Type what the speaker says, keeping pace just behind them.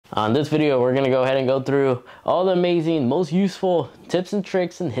On this video, we're gonna go ahead and go through all the amazing, most useful tips and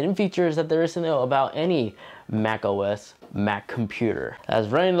tricks and hidden features that there is to know about any Mac OS Mac computer that's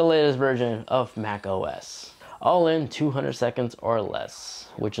running the latest version of Mac OS. All in 200 seconds or less,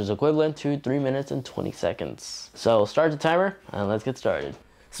 which is equivalent to 3 minutes and 20 seconds. So start the timer and let's get started.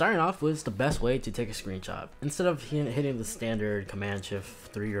 Starting off with the best way to take a screenshot. Instead of hitting the standard Command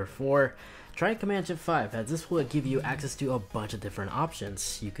Shift 3 or 4, try Command Shift 5, as this will give you access to a bunch of different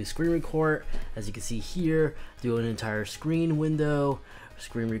options. You can screen record, as you can see here, do an entire screen window,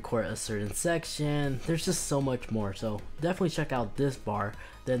 screen record a certain section. There's just so much more, so definitely check out this bar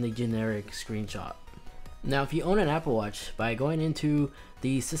than the generic screenshot. Now if you own an Apple Watch, by going into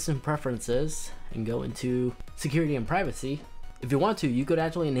the system preferences and go into security and privacy, if you want to, you could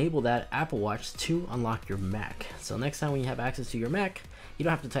actually enable that Apple Watch to unlock your Mac. So next time when you have access to your Mac, you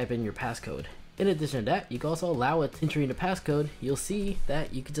don't have to type in your passcode. In addition to that, you can also allow it entering the passcode. You'll see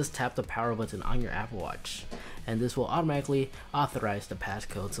that you can just tap the power button on your Apple Watch, and this will automatically authorize the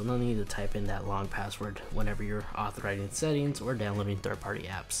passcode, so no need to type in that long password whenever you're authorizing settings or downloading third-party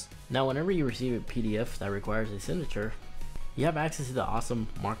apps. Now whenever you receive a PDF that requires a signature, you have access to the awesome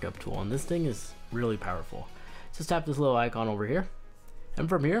Markup tool, and this thing is really powerful. Just tap this little icon over here, and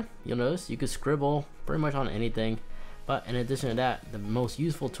from here you'll notice you can scribble pretty much on anything. But in addition to that, the most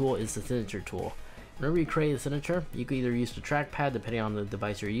useful tool is the signature tool. Whenever you create a signature, you can either use the trackpad depending on the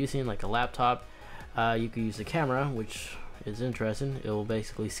device you're using, like a laptop. You can use the camera, which is interesting. It will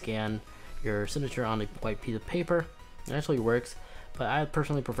basically scan your signature on a white piece of paper. It actually works, but I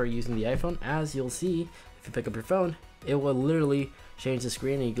personally prefer using the iPhone, as you'll see if you pick up your phone, it will literally change the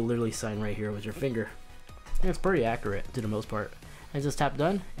screen and you can literally sign right here with your finger. And it's pretty accurate to the most part. And just tap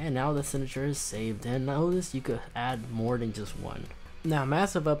done, and now the signature is saved. And notice you could add more than just one. Now,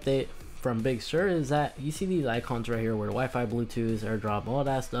 massive update from Big Sur is that you see these icons right here where the Wi-Fi, Bluetooth, AirDrop, all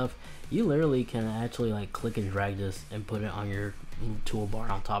that stuff. You literally can actually like click and drag this and put it on your toolbar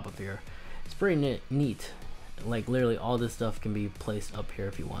on top of here. It's pretty neat. Like literally all this stuff can be placed up here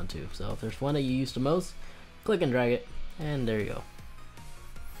if you want to. So if there's one that you use the most, click and drag it, and there you go.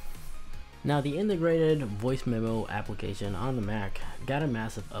 Now the integrated voice memo application on the Mac got a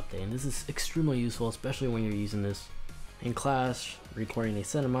massive update, and this is extremely useful, especially when you're using this in class, recording a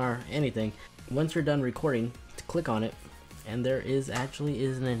seminar, anything. Once you're done recording, click on it, and there is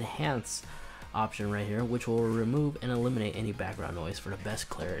an enhance option right here, which will remove and eliminate any background noise for the best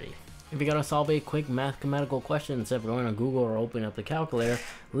clarity. If you gotta solve a quick mathematical question, instead of going on Google or opening up the calculator,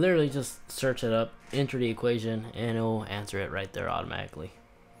 literally just search it up, enter the equation, and it will answer it right there automatically.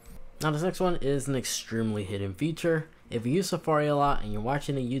 Now this next one is an extremely hidden feature. If you use Safari a lot and you're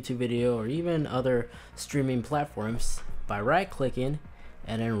watching a YouTube video or even other streaming platforms, by right clicking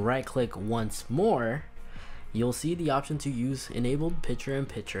and then right click once more, you'll see the option to use enabled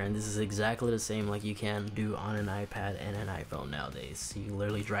picture-in-picture, and this is exactly the same like you can do on an iPad and an iPhone nowadays. You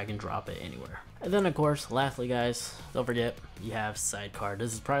literally drag and drop it anywhere. And then of course, lastly guys, don't forget you have Sidecar.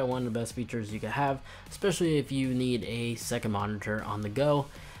 This is probably one of the best features you can have, especially if you need a second monitor on the go.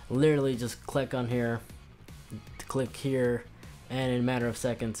 Literally just click on here, click here, and in a matter of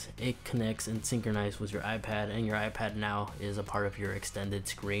seconds it connects and synchronizes with your iPad, and your iPad now is a part of your extended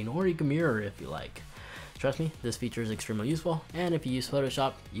screen, or you can mirror it if you like. Trust me, this feature is extremely useful, and if you use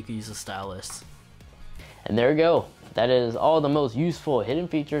Photoshop, you can use a stylus. And there we go. That is all the most useful hidden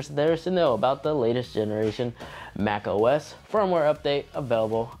features there is to know about the latest generation Mac OS firmware update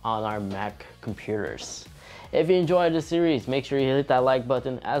available on our Mac computers. If you enjoyed this series, make sure you hit that like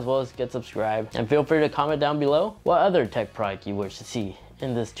button as well as get subscribed, and feel free to comment down below what other tech product you wish to see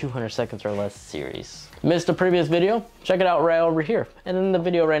in this 200 seconds or less series. Missed a previous video? Check it out right over here, and then the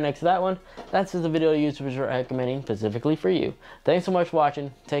video right next to that one, that's the video YouTubers are recommending specifically for you. Thanks so much for watching,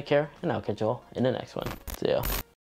 take care, and I'll catch you all in the next one. See ya.